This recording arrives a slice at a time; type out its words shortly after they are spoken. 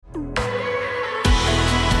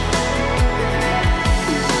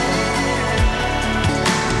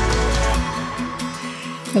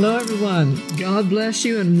Hello, everyone. God bless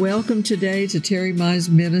you and welcome today to Terry Mize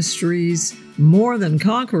Ministries More Than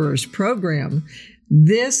Conquerors program.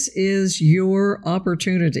 This is your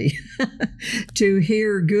opportunity to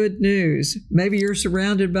hear good news. Maybe you're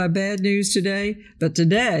surrounded by bad news today, but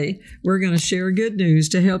today we're going to share good news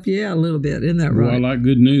to help you out a little bit. Isn't that right? Well, I like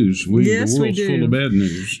good news. Yes, the world's we do. Full of bad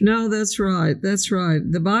news. No, that's right. That's right.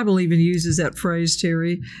 The Bible even uses that phrase,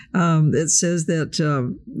 Terry. It says that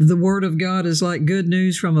the Word of God is like good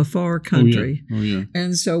news from a far country. Oh, yeah.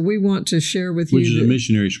 And so we want to share with you. Which is a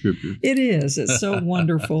missionary scripture. It is. It's so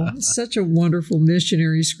wonderful. Such a wonderful missionary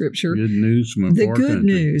scripture. Good news from a The far good country.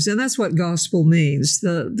 news. And that's what gospel means.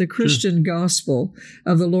 The Christian gospel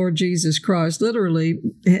of the Lord Jesus Christ, literally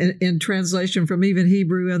in translation from even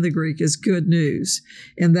Hebrew and the Greek, is good news.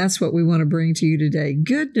 And that's what we want to bring to you today.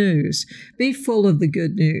 Good news. Be full of the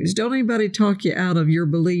good news. Don't anybody talk you out of your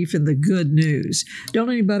belief in the good news.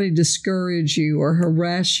 Don't anybody discourage you or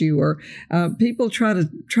harass you, or people try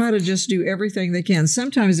to just do everything they can.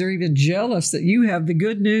 Sometimes they're even jealous that you have the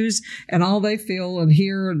good news and all they feel and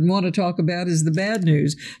hear and want to talk about is the bad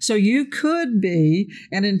news. So you could be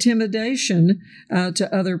an intimidation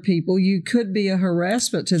to other people. You could be a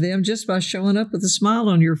harassment to them just by showing up with a smile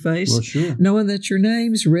on your face, Well, sure. knowing that your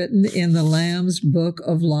name's written in the Lamb's Book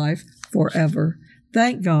of Life forever.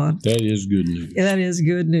 Thank God. That is good news. That is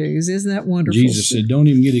good news. Isn't that wonderful? Jesus said, don't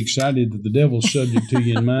even get excited that the devil's subject to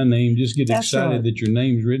you in my name. Just get That's excited right. that your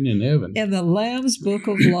name's written in heaven. In the Lamb's Book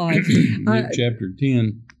of Life. Luke chapter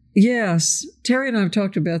 10. Yes. Terry and I have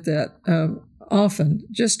talked about that often,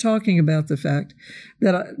 just talking about the fact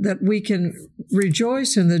that we can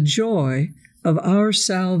rejoice in the joy of our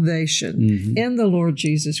salvation in the Lord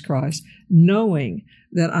Jesus Christ, knowing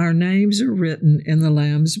that our names are written in the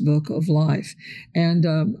Lamb's Book of Life. And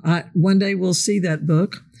one day we'll see that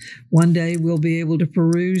book. One day we'll be able to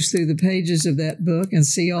peruse through the pages of that book and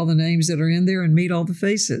see all the names that are in there and meet all the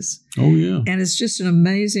faces. Oh, yeah. And it's just an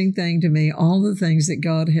amazing thing to me, all the things that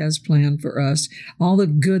God has planned for us, all the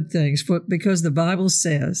good things, because the Bible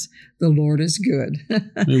says the Lord is good.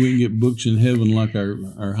 Maybe we can get books in heaven like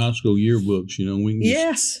our high school yearbooks, you know. We can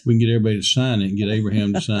Yes. We can get everybody to sign it and get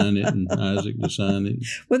Abraham to sign it and Isaac to sign it.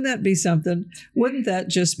 Wouldn't that be something? Wouldn't that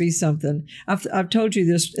just be something? I've told you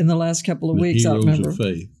this in the last couple of weeks. I remember. Heroes of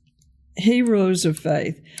faith. Heroes of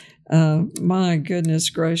faith. My goodness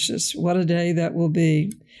gracious, what a day that will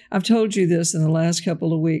be. I've told you this in the last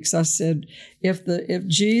couple of weeks. I said, if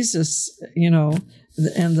Jesus,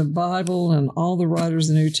 and the Bible and all the writers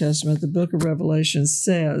of the New Testament, the book of Revelation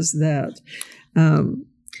says that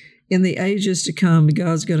in the ages to come,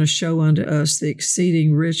 God's going to show unto us the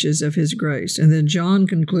exceeding riches of his grace. And then John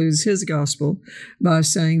concludes his gospel by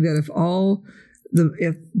saying that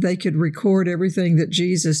if they could record everything that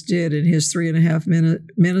Jesus did in his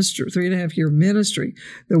 3.5 year ministry,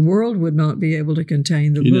 the world would not be able to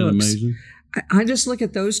contain the Isn't that books. amazing? I just look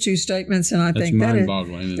at those two statements and I That's think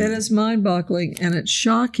mind-boggling, that is mind-boggling, and it's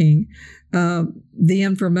shocking the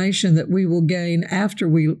information that we will gain after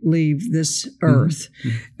we leave this earth.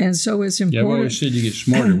 And so it's important. Yeah, I've always said you get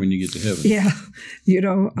smarter when you get to heaven. Yeah.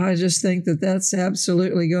 I just think that that's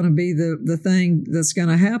absolutely going to be the thing that's going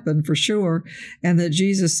to happen for sure. And that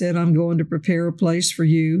Jesus said, I'm going to prepare a place for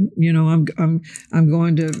you. I'm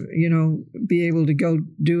going to, be able to go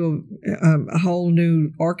do a whole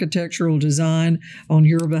new architectural design on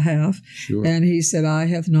your behalf. Sure. And he said, I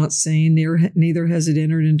have not seen, neither has it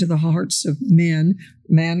entered into the hearts of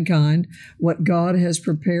mankind, what God has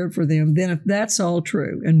prepared for them. Then if that's all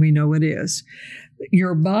true, and we know it is,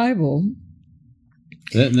 your Bible...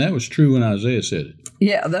 That was true when Isaiah said it.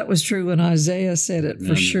 Yeah, that was true when Isaiah said it,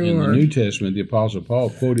 for sure. In the New Testament, the Apostle Paul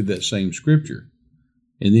quoted that same scripture.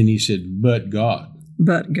 And then he said, but God.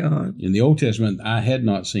 But God. In the Old Testament, I had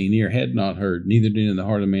not seen, ear had not heard, neither did in the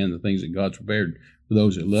heart of man the things that God's prepared for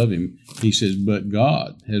those that love him. He says, but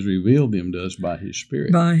God has revealed them to us by his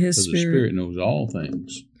Spirit. By his Spirit. The Spirit knows all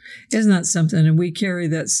things. Isn't that something? And we carry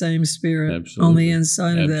that same Spirit Absolutely. on the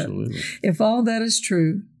inside of that. Absolutely. If all that is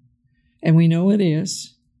true, and we know it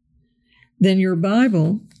is, then your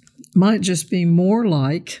Bible might just be more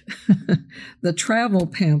like the travel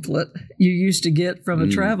pamphlet you used to get from a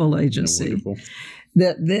travel agency.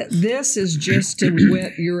 That this is just to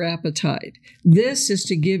whet your appetite. This is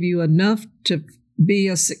to give you enough to be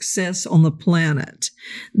a success on the planet.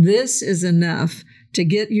 This is enough to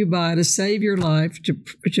get you by, to save your life,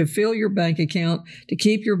 to fill your bank account, to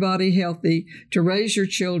keep your body healthy, to raise your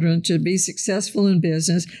children, to be successful in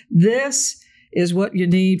business. This is what you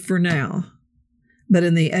need for now. But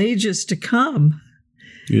in the ages to come,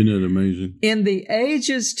 Isn't that amazing? In the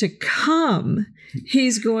ages to come,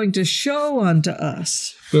 He's going to show unto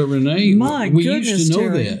us. But Renee, My we goodness, used to know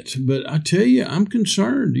Terry. that. But I tell you, I'm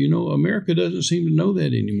concerned. America doesn't seem to know that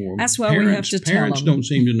anymore. That's why we have to tell Parents them. don't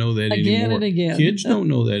seem to know that Again anymore. and again. Kids don't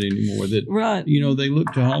know that anymore. That Right. they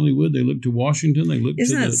look to Hollywood, they look to Washington, they look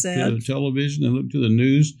Isn't to that sad? the television, they look to the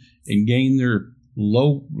news and gain their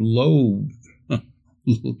low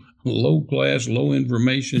class, low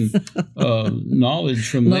information knowledge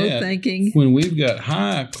from Low that. thinking. When we've got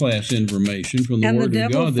high class information from the And the Word of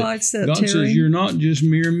devil God, fights that, God Terry. says you're not just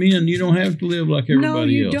mere men. You don't have to live like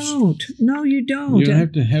everybody else. No, you don't. You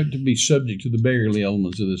don't have to be subject to the beggarly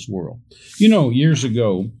elements of this world. Years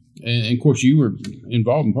ago, and of course you were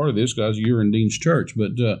involved in part of this, guys. You were in Dean's church,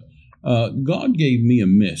 but God gave me a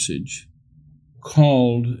message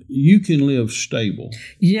called "You Can Live Stable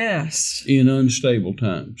Yes. in Unstable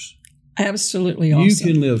Times." Absolutely awesome.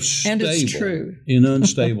 You can live stable And it's true. in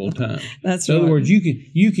unstable times. That's In other right. words,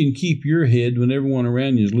 you can keep your head when everyone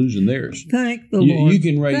around you is losing theirs. Thank the Lord. You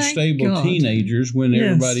can raise Thank stable God. teenagers when Yes.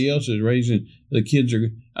 everybody else is raising. The kids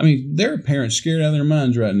are. There are parents scared out of their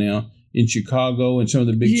minds right now in Chicago and some of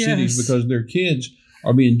the big Yes. cities because their kids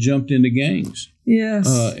are being jumped into gangs. Yes.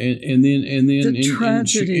 And then The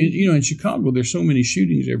tragedy. in Chicago, there's so many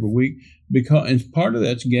shootings every week and part of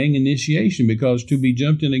that's gang initiation, because to be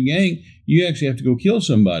jumped in a gang, you actually have to go kill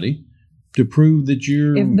somebody to prove that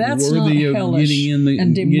you're If that's worthy not of hellish getting in the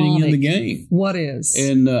and demonic, gang. what is?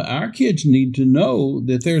 And our kids need to know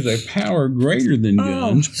that there's a power greater than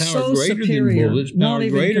guns, power so greater superior. than bullets, Not power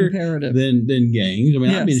even greater comparative. than gangs.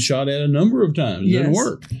 I've been Yes. shot at a number of times. It doesn't Yes.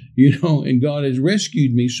 work, and God has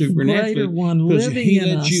rescued me supernaturally Greater one because living He in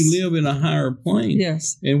lets us. you live in a higher plane.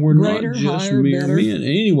 Yes. And we're Greater, not just higher, mere better. men.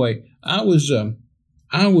 Anyway, I was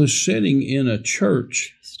sitting in a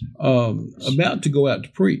church about to go out to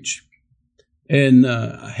preach. And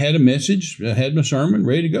I had a message, I had my sermon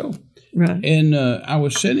ready to go. Right. And I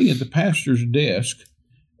was sitting at the pastor's desk,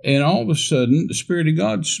 and all of a sudden, the Spirit of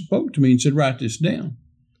God spoke to me and said, "Write this down."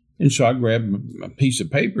 And so I grabbed a piece of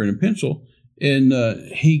paper and a pencil, and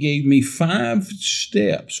He gave me 5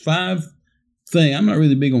 steps, 5 things. I'm not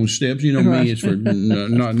really big on steps. You know Right. me, it's for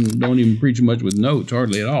don't even preach much with notes,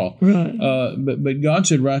 hardly at all. Right. But God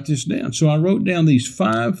said, "Write this down." So I wrote down these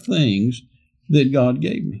 5 things that God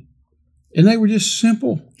gave me. And they were just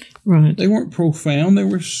simple. Right. They weren't profound. They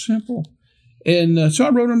were simple. And so I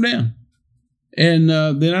wrote them down. And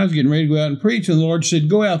then I was getting ready to go out and preach. And the Lord said,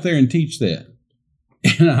 "Go out there and teach that."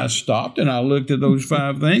 And I stopped and I looked at those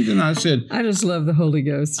 5 things and I said, I just love the Holy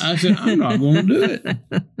Ghost. "I'm not going to do it."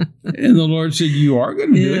 And the Lord said, "You are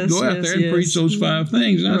going to do it. Yes, Go out yes, there and yes. preach those 5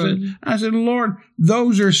 things." And Right. I said, "Lord,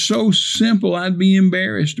 those are so simple. I'd be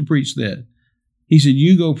embarrassed to preach that." He said,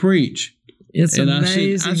 "You go preach." It's And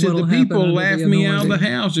amazing. I said, what'll the people happen laugh under me out of the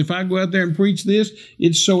anointing. house if I go out there and preach this.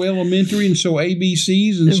 It's so elementary and so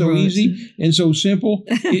ABCs and so Right. easy and so simple.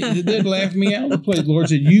 They'd laugh me out of the place. The Lord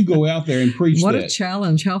said, "You go out there and preach What that." a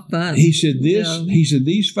challenge. How fun. He said, Yeah. He said,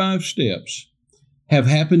 "These 5 steps have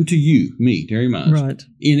happened to you," me, Terry Miles, Right.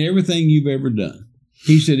 "in everything you've ever done."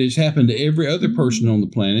 He said, "It's happened to every other person on the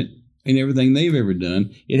planet in everything they've ever done.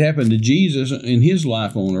 It happened to Jesus in His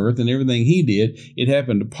life on earth and everything He did. It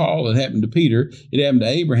happened to Paul. It happened to Peter. It happened to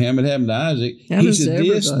Abraham. It happened to Isaac." He Happens to said,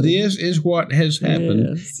 everybody. this is what has happened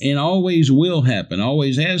Yes. and always will happen,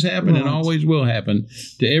 always has happened and Right. always will happen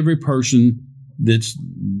to every person that's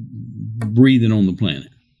breathing on the planet.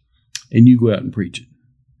 And you go out and preach it.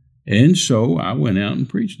 And so I went out and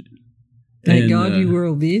preached it. Thank And, God you were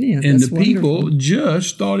obedient. And That's the people wonderful.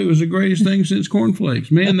 just thought it was the greatest thing since cornflakes.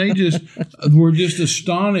 Man, they just were just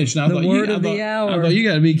astonished. And I The thought, word I of the thought, hour. I thought, you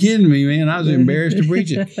got to be kidding me, man. I was embarrassed to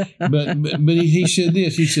preach it. But he said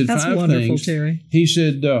this. He said That's 5 wonderful, things. Terry. He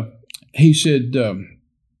said,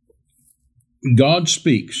 God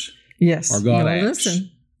speaks Yes. or God No, acts. listen.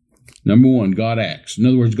 Number 1, God acts. In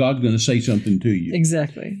other words, God's going to say something to you.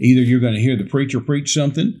 Exactly. Either you're going to hear the preacher preach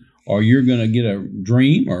something, or you're going to get a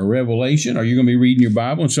dream or a revelation, or you're going to be reading your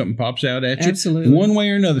Bible and something pops out at you. Absolutely. One way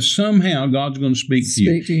or another, somehow God's going to speak to you.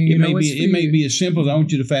 Speak to you. It You may know be it's for it may you. be as simple as, "I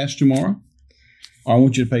want you to fast tomorrow," or "I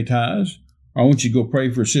want you to pay tithes," or "I want you to go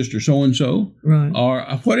pray for sister so and so," Right. or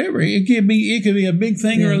whatever. It could be a big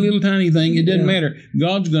thing or a Yeah. little tiny thing. It doesn't Yeah. matter.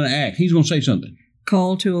 God's going to act. He's going to say something.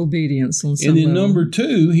 Call to obedience on some And then level. number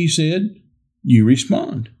 2, he said, you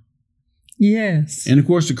respond. Yes. And of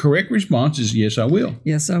course, the correct response is, "Yes, I will."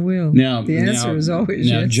 Yes, I will. Now, the answer is always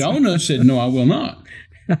now yes. Jonah said, "No, I will not."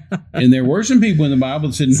 And there were some people in the Bible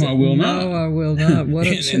that said, "No, I will not." No, I will not. What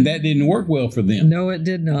And that didn't work well for them. No, it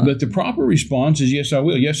did not. But the proper response is, "Yes, I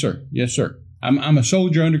will." "Yes, sir." "Yes, sir." I'm a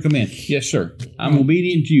soldier under command." "Yes, sir." "I'm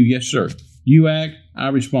obedient to you." "Yes, sir." "You act, I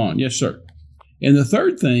respond. Yes, sir. And the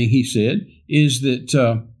third thing he said is that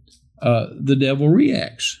the devil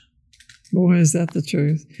reacts. Boy, is that the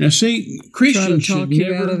truth. Now, see, Christians try to talk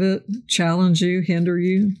you out of it, challenge you, hinder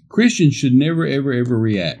you. Christians should never, ever, ever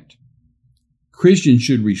react. Christians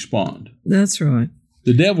should respond. That's right.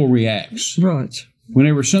 The devil reacts. Right.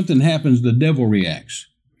 Whenever something happens, the devil reacts.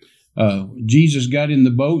 Jesus got in the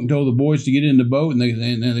boat and told the boys to get in the boat, and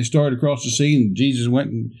they started across the sea, and Jesus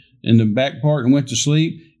went in the back part and went to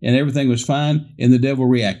sleep, and everything was fine, and the devil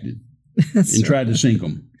reacted tried to sink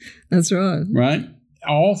them. That's right. Right?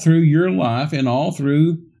 All through your life and all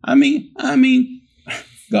through, I mean,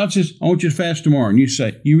 God says, I want you to fast tomorrow. And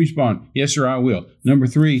you respond, yes, sir, I will. Number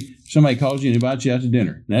 3, somebody calls you and invites you out to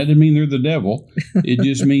dinner. That doesn't mean they're the devil. It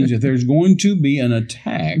just means that there's going to be an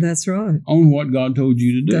attack. That's right. On what God told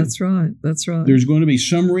you to do. That's right. That's right. There's going to be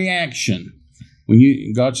some reaction.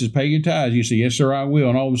 When God says, pay your tithes, you say, yes, sir, I will.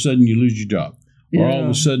 And all of a sudden you lose your job. Yeah. Or all of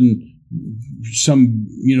a sudden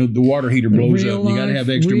the water heater blows up and you got to have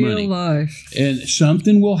extra money. Life. And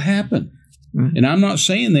something will happen. Right. And I'm not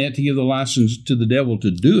saying that to give the license to the devil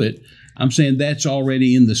to do it. I'm saying that's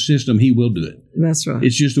already in the system. He will do it. That's right.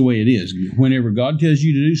 It's just the way it is. Whenever God tells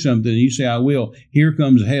you to do something and you say, I will, here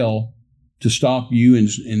comes hell to stop you and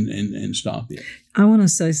stop it. I want to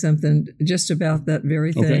say something just about that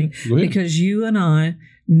very thing. Okay, go ahead. Because you and I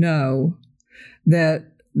know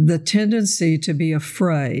that the tendency to be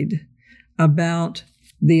afraid about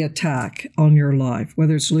the attack on your life,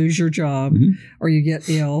 whether it's lose your job or you get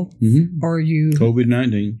ill or you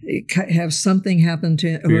COVID-19 have something happen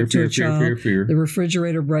to a child, fear. The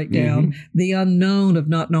refrigerator break down, the unknown of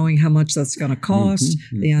not knowing how much that's going to cost,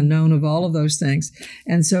 the unknown of all of those things.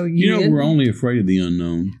 And so we're only afraid of the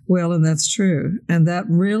unknown. Well, and that's true. And that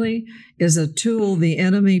really is a tool the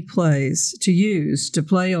enemy plays to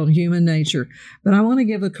play on human nature. But I want to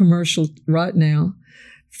give a commercial right now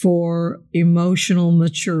for emotional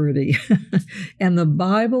maturity. And the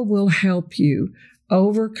Bible will help you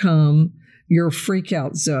overcome your freak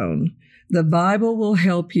out zone. The Bible will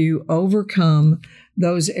help you overcome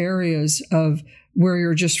those areas of where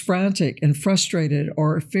you're just frantic and frustrated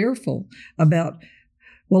or fearful about,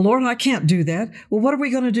 well, Lord, I can't do that. Well, what are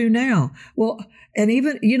we going to do now? Well, and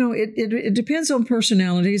even, it depends on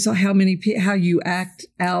personalities, how you act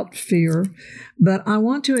out fear. But I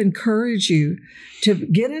want to encourage you to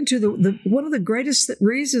get into the one of the greatest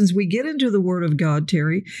reasons we get into the Word of God,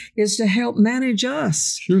 Terry, is to help manage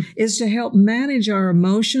us. Sure. Is to help manage our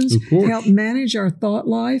emotions, help manage our thought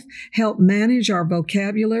life, help manage our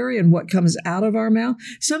vocabulary and what comes out of our mouth.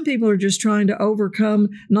 Some people are just trying to overcome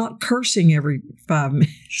not cursing every 5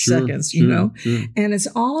 seconds, Sure. And it's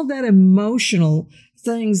all of that emotional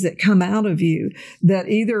things that come out of you that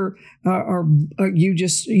either are you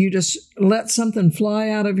just let something fly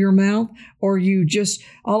out of your mouth, or you just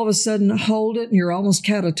all of a sudden hold it and you're almost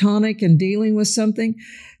catatonic and dealing with something.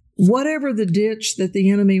 Whatever the ditch that the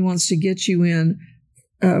enemy wants to get you in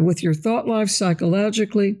with your thought life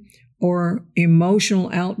psychologically, or emotional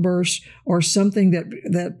outbursts, or something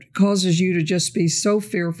that causes you to just be so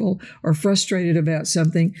fearful or frustrated about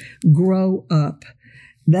something, grow up.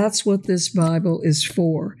 That's what this Bible is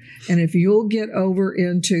for. And if you'll get over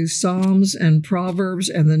into Psalms and Proverbs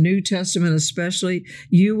and the New Testament especially,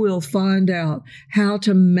 you will find out how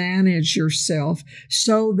to manage yourself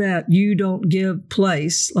so that you don't give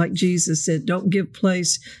place, like Jesus said, don't give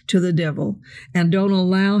place to the devil, and don't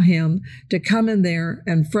allow him to come in there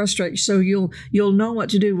and frustrate you. So you'll know what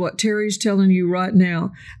to do. What Terry's telling you right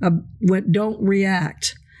now, don't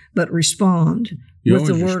react, but respond with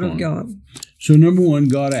the Word of God. So number 1,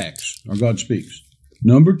 God acts or God speaks.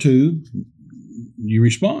 Number 2, you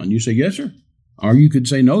respond. You say, yes, sir. Or you could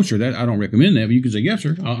say, no, sir. That I don't recommend that, but you could say, yes,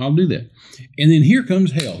 sir. I'll do that. And then here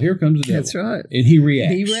comes hell. Here comes the devil. That's right. And he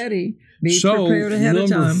reacts. Be ready. Be prepared ahead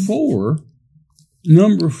of time.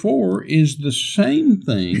 Number 4 is the same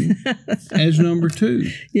thing as number 2.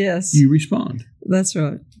 Yes. You respond. That's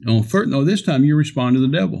right. This time you respond to the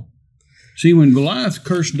devil. See, when Goliath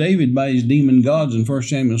cursed David by his demon gods in 1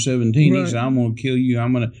 Samuel 17, he said, I'm going to kill you.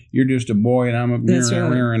 You're just a boy, and I'm and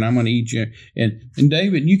I'm going to eat you. And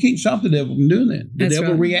David, you can't stop the devil from doing that. The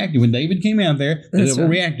devil reacted. When David came out there, the devil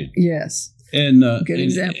reacted. Yes. And good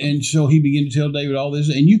example. And so he began to tell David all this,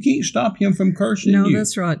 and you can't stop him from cursing you. No,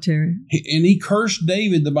 that's right, Terry. And he cursed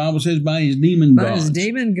David, the Bible says, by his demon gods. By his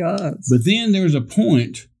demon gods. But then there's a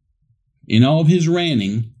point in all of his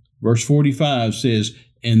ranting, verse 45 says,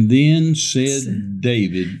 and then said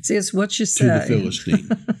David it's what you say to the Philistine.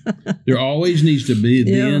 There always needs to be,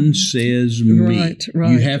 then says me. Right,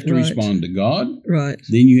 you have to respond to God. Right.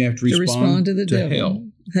 Then you have to respond to the devil.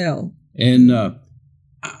 Hell. And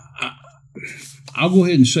I'll go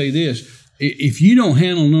ahead and say this. If you don't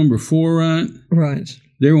handle number 4 right,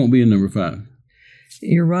 there won't be a number 5.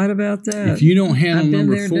 You're right about that. If you don't handle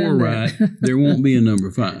number 4 right, there won't be a number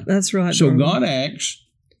 5. That's right. So God acts,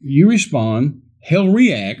 you respond, hell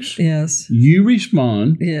reacts. Yes. You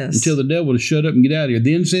respond. Yes. Until the devil to shut up and get out of here.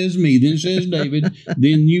 Then says me, then says David,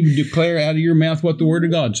 then you declare out of your mouth what the word of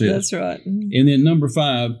God says. That's right. And then number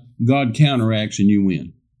 5, God counteracts and you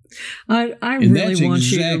win. I and really that's want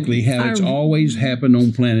exactly you to, how it's always happened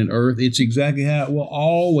on planet Earth. It's exactly how it will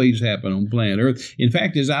always happen on planet Earth. In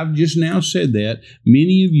fact, as I've just now said that,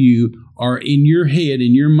 many of you are in your head,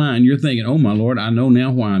 in your mind, you're thinking, oh my Lord, I know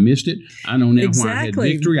now why I missed it. I know now why I had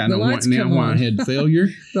victory. I know now why I had failure.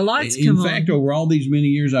 The lights come on. In fact, over all these many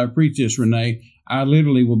years I've preached this, Renee, I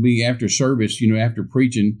literally will be after service, after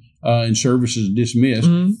preaching and services dismissed,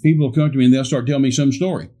 people will come to me and they'll start telling me some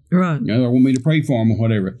story. Right. They want me to pray for them or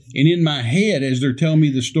whatever. And in my head, as they're telling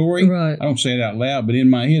me the story, I don't say it out loud, but in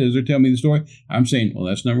my head, as they're telling me the story, I'm saying, well,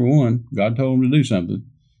 that's number 1. God told them to do something.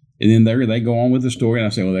 And then they go on with the story, and I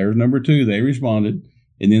say, well, there's number 2. They responded.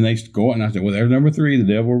 And then they go on, and I say, well, there's number 3.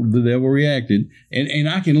 The devil reacted. And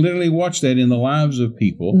I can literally watch that in the lives of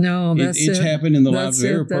people. No, it's happened in the lives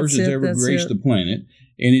of every person that's ever graced the planet.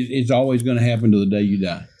 And it's always going to happen to the day you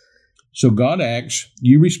die. So God acts,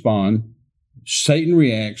 you respond. Satan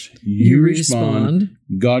reacts, you respond,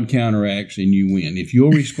 God counteracts, and you win. If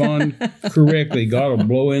you'll respond correctly, God will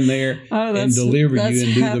blow in there and deliver you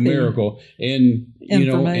and do the miracle. And and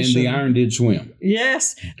the iron did swim.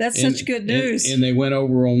 Yes, that's such good news. And they went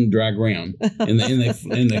over on dry ground, and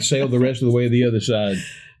they sailed the rest of the way to the other side.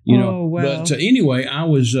 Oh, wow. But anyway, I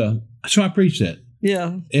was so I preached that.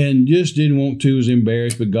 Yeah. And just didn't want to, was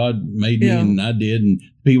embarrassed, but God made me, and I did, and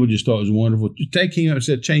people just thought it was wonderful. Take him and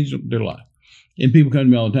said, change their life. And people come to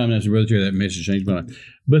me all the time and I say, Brother Terry, that message changed my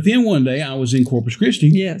life. But then one day I was in Corpus Christi.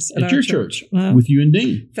 Yes. At your church with you and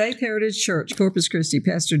Dean. Faith Heritage Church, Corpus Christi,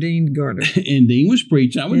 Pastor Dean Gardner. And Dean was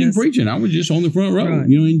preaching. I wasn't even preaching. I was just on the front row,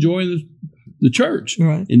 enjoying the church.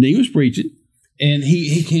 Right. And Dean was preaching. And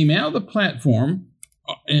he came out of the platform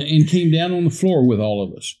and came down on the floor with all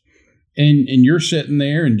of us. And you're sitting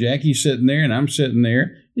there, and Jackie's sitting there, and I'm sitting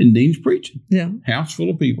there, and Dean's preaching. Yeah. House full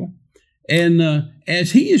of people. And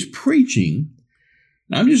as he is preaching,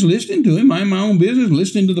 I'm just listening to him, minding my own business,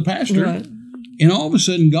 listening to the pastor. Right. And all of a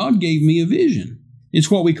sudden, God gave me a vision.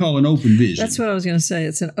 It's what we call an open vision. That's what I was going to say.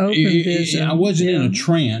 It's an open vision. I wasn't in a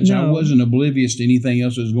trance. No. I wasn't oblivious to anything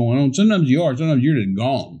else that was going on. Sometimes you are. Sometimes you're just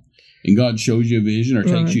gone. And God shows you a vision or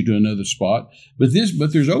takes you to another spot. But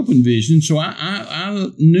there's open vision. So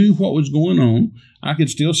I knew what was going on. I could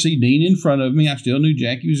still see Dean in front of me. I still knew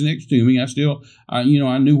Jackie was next to me. I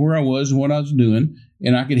knew where I was and what I was doing.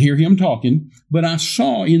 And I could hear him talking. But I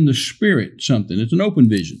saw in the spirit something. It's an open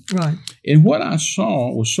vision. Right. And what I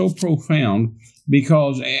saw was so profound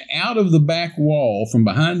because out of the back wall from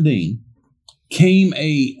behind Dean came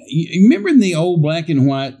you remember in the old black and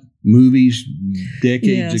white movies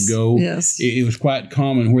decades ago? Yes. It was quite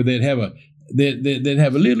common where they'd have a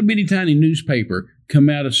little bitty tiny newspaper come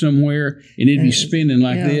out of somewhere and it'd be spinning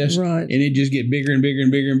like this. Right. And it'd just get bigger and bigger and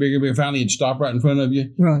bigger and bigger and bigger. Finally, it'd stop right in front of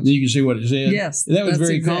you. Right. Then you can see what it said. Yes. And that was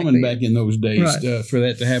very common back in those days for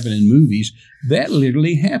that to happen in movies. That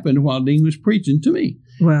literally happened while Dean was preaching to me.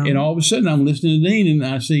 Wow. And all of a sudden, I'm listening to Dean and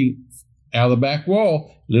I see out of the back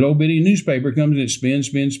wall, little bitty newspaper comes and it spins,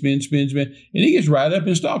 and he gets right up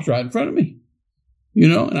and stops right in front of me.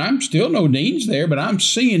 And I'm still no Dean's there, but I'm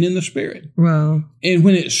seeing in the spirit. Wow. And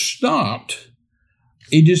when it stopped,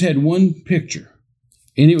 it just had one picture.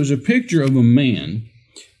 And it was a picture of a man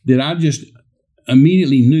that I just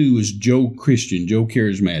immediately knew was Joe Christian, Joe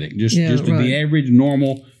Charismatic, just the average,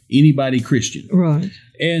 normal, anybody Christian. Right.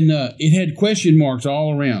 And it had question marks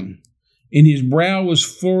all around. And his brow was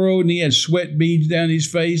furrowed, and he had sweat beads down his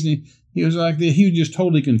face. And he was like this. He was just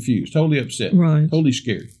totally confused, totally upset, totally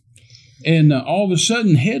scared. And all of a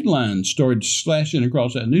sudden, headlines started slashing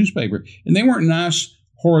across that newspaper. And they weren't nice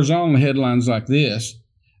horizontal headlines like this.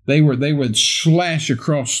 They would slash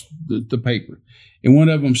across the paper. And one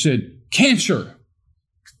of them said, cancer,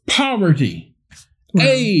 poverty,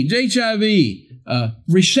 AIDS, HIV,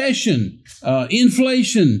 recession,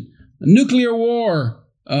 inflation, nuclear war,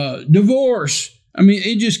 divorce. I mean,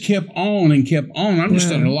 it just kept on and kept on. I'm just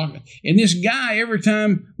starting to lock it. And this guy, every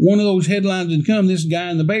time one of those headlines would come, this guy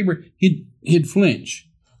in the paper, he'd flinch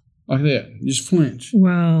like that, just flinch.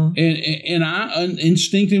 Wow. And I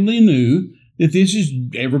instinctively knew that this is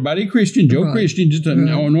everybody Christian, Joe Christian, just a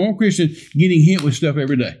normal Christian, getting hit with stuff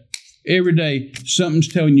every day. Every day, something's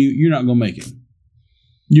telling you, you're not going to make it.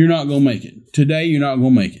 You're not going to make it. Today, you're not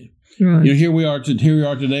going to make it. Right. You know, here we are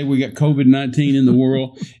today. We got COVID-19 in the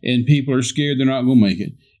world, and people are scared they're not going to make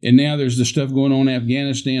it. And now there's the stuff going on in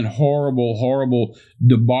Afghanistan, horrible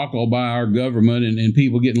debacle by our government, and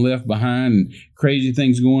people getting left behind, and crazy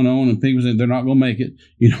things going on, and people saying they're not going to make it.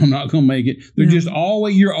 You know, not going to make it. They're just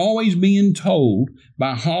you're always being told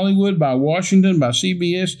by Hollywood, by Washington, by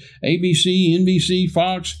CBS, ABC, NBC,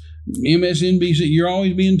 Fox, MSNBC, you're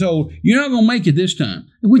always being told, you're not going to make it this time,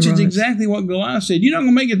 which is exactly what Goliath said. You're not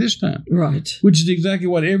going to make it this time. Right. Which is exactly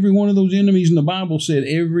what every one of those enemies in the Bible said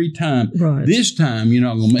every time. Right. This time, you're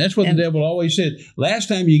not going to. That's what the devil always said. Last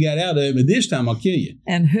time you got out of it, but this time I'll kill you.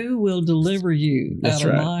 And who will deliver you out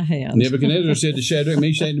of my hand? Nebuchadnezzar said to Shadrach,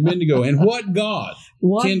 Meshach, and Abednego, and what God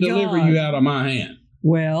can deliver you out of my hand?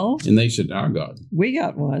 Well. And they said, our God. We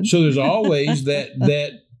got one. So there's always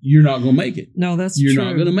that you're not going to make it. No, that's you're true.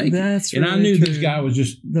 You're not going to make that's it. And really I knew true. this guy was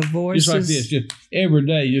just like this, just every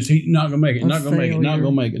day, just he's not going to make it, not going to make it, not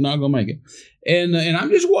going to make it, not going to make it. And I'm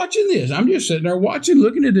just watching this. I'm just sitting there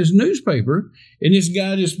looking at this newspaper, and this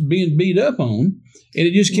guy just being beat up on, and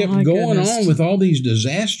it just kept going on with all these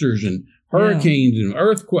disasters and hurricanes and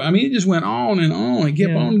earthquakes. I mean, it just went on and on. It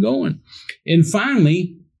kept on going. And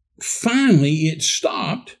finally, it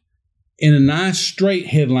stopped, and a nice straight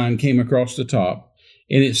headline came across the top.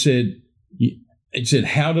 And it said,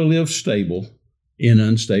 how to live stable in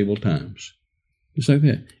unstable times. Just like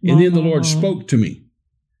that. And then the Lord spoke to me.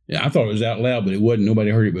 I thought it was out loud, but it wasn't.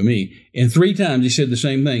 Nobody heard it but me. And 3 times he said the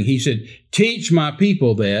same thing. He said, teach my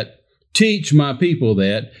people that, teach my people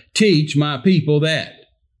that, teach my people that.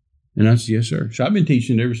 And I said, yes, sir. So I've been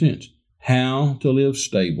teaching ever since. How to live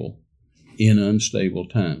stable in unstable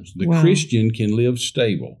times. The Christian can live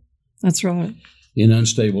stable. That's right. In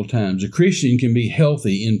unstable times. A Christian can be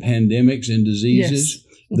healthy in pandemics and diseases.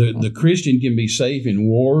 Yes. The Christian can be safe in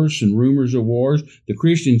wars and rumors of wars. The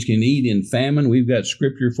Christians can eat in famine. We've got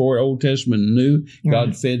scripture for it, Old Testament and New.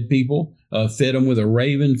 God fed people, fed them with a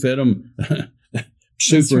raven, fed them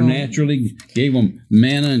supernaturally, gave them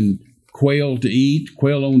manna and quail to eat.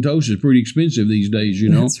 Quail on toast is pretty expensive these days, you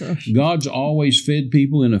know. That's right. God's always fed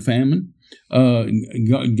people in a famine.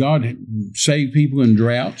 God saved people in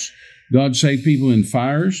droughts. God saved people in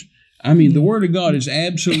fires. I mean, the Word of God is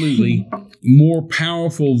absolutely more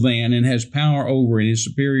powerful than and has power over and is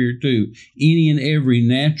superior to any and every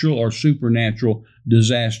natural or supernatural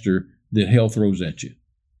disaster that hell throws at you.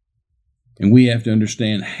 And we have to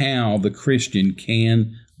understand how the Christian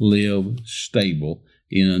can live stable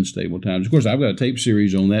in unstable times. Of course, I've got a tape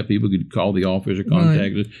series on that. People could call the office or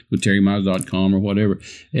contact us with terrymiles.com or whatever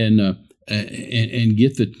and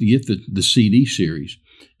get the CD series.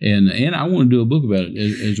 And I want to do a book about it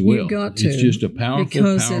as well. You've got to. It's just a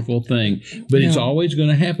powerful thing. But it's always going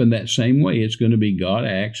to happen that same way. It's going to be God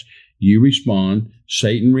acts, you respond,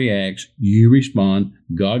 Satan reacts, you respond,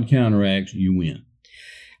 God counteracts, you win.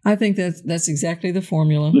 I think that's exactly the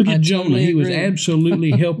formula. Look at Jonah. He was absolutely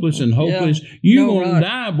helpless and hopeless. You're going to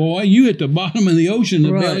die, boy. You at the bottom of the ocean,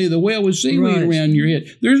 the belly of the whale with seaweed around your head.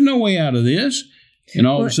 There's no way out of this. And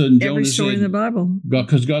all of a sudden, Jonah said, every story in the Bible.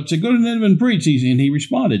 Because God said, go to Nineveh and preach. And he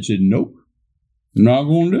responded, said, nope, I'm not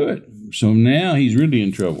going to do it. So now he's really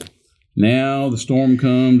in trouble. Now the storm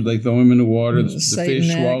comes, they throw him in the water, the fish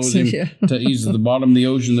swallows him. He's at the bottom of the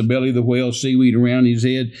ocean, the belly of the whale, seaweed around his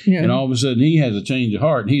head. Yeah. And all of a sudden, he has a change of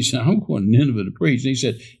heart. And he said, I'm going to Nineveh to preach. And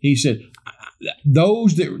he said,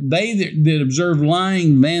 those that observe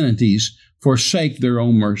lying vanities forsake their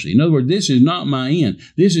own mercy. In other words, this is not my end.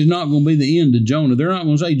 This is not going to be the end of Jonah. They're not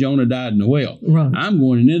going to say Jonah died in the whale. Right. I'm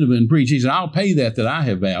going to Nineveh and preach. He said, I'll pay that I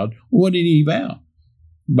have vowed. What did he vow?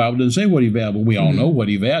 The Bible doesn't say what he vowed, but we all know what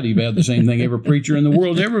he vowed. He vowed the same thing every preacher in the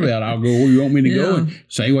world's ever vowed. I'll go where you want me to go and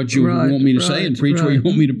say what you want me to say and preach where you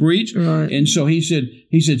want me to preach. Right. And so he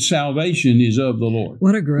said, salvation is of the Lord.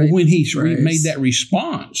 What a great when he made that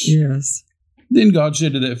response. Yes. Then God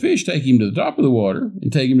said to that fish, take him to the top of the water and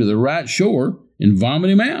take him to the right shore and vomit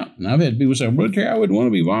him out. And I've had people say, Brother Terry, I wouldn't want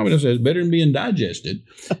to be vomited. I said, it's better than being digested.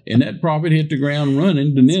 And that prophet hit the ground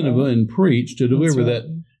running to Nineveh and preached to deliver that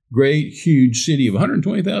great, huge city of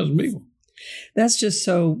 120,000 people. That's just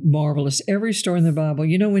so marvelous. Every story in the Bible,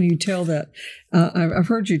 when you tell that, I've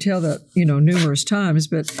heard you tell that, numerous times,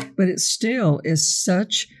 but it still is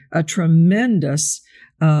such a tremendous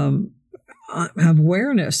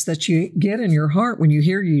awareness that you get in your heart when you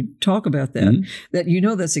hear you talk about that, that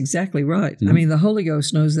that's exactly right. I mean, the Holy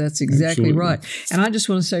Ghost knows that's exactly right. And I just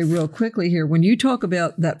want to say real quickly here, when you talk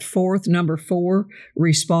about that number 4,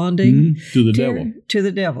 responding to the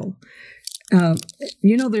devil.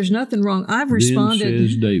 There's nothing wrong. I've responded. Then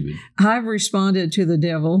says David. I've responded to the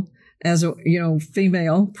devil as a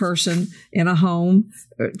female person in a home,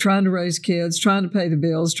 trying to raise kids, trying to pay the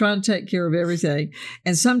bills, trying to take care of everything.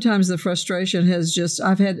 And sometimes the frustration has just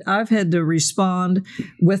I've had to respond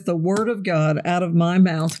with the word of God out of my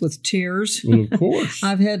mouth with tears. Well, of course.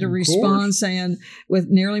 I've had to respond saying with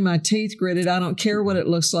nearly my teeth gritted, I don't care what it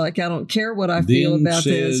looks like. I don't care what I feel about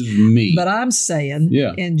this. Me. But I'm saying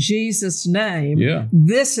in Jesus' name,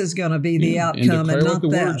 this is going to be the outcome and not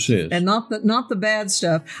that. And not the bad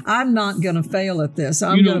stuff. I'm not going to fail at this.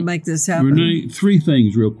 I'm going to make this happen. Renee, 3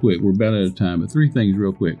 things real quick. We're about out of time, but 3 things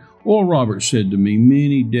real quick. Oral Roberts said to me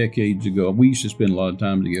many decades ago, we used to spend a lot of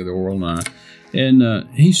time together, Oral and I, and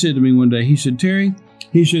he said to me one day, he said, Terry,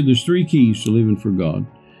 he said, there's 3 keys to living for God.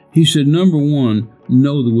 He said, number 1,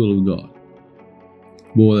 know the will of God.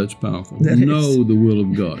 Boy, that's powerful. Know the will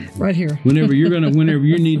of God. Right here. Whenever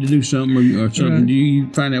you need to do something or something,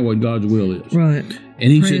 you find out what God's will is. Right.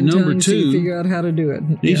 And he said, number 2, figure out how to do it.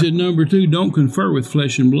 He said, number 2, don't confer with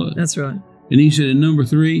flesh and blood. That's right. And he said, and number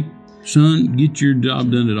 3, son, get your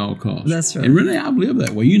job done at all costs. That's right. And Renee, I've lived that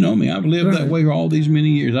way. You know me. I've lived that way for all these many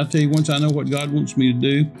years. I tell you, once I know what God wants me to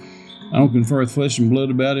do, I don't confer with flesh and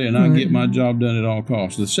blood about it, and I get my job done at all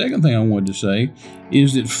costs. The second thing I wanted to say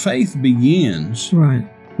is that faith begins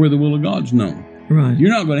where the will of God's known. Right. You're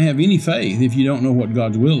not going to have any faith if you don't know what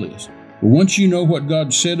God's will is. But once you know what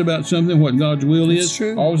God said about something, what God's will is,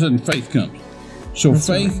 all of a sudden faith comes. So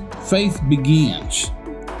faith begins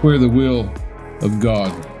where the will of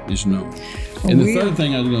God is known. And the third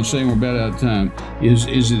thing I was going to say, and we're about out of time, is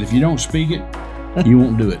that if you don't speak it, you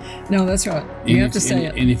won't do it. No, that's right. You have to say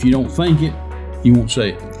it. And if you don't think it, you won't say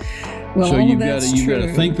it. Well, so you've got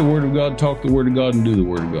to think the Word of God, talk the Word of God, and do the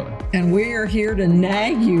Word of God. And we are here to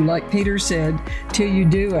nag you, like Peter said, till you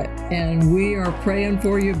do it. And we are praying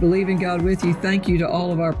for you, believing God with you. Thank you to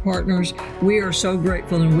all of our partners. We are so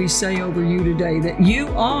grateful, and we say over you today that you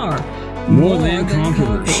are more than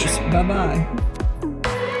conquerors. Bye-bye.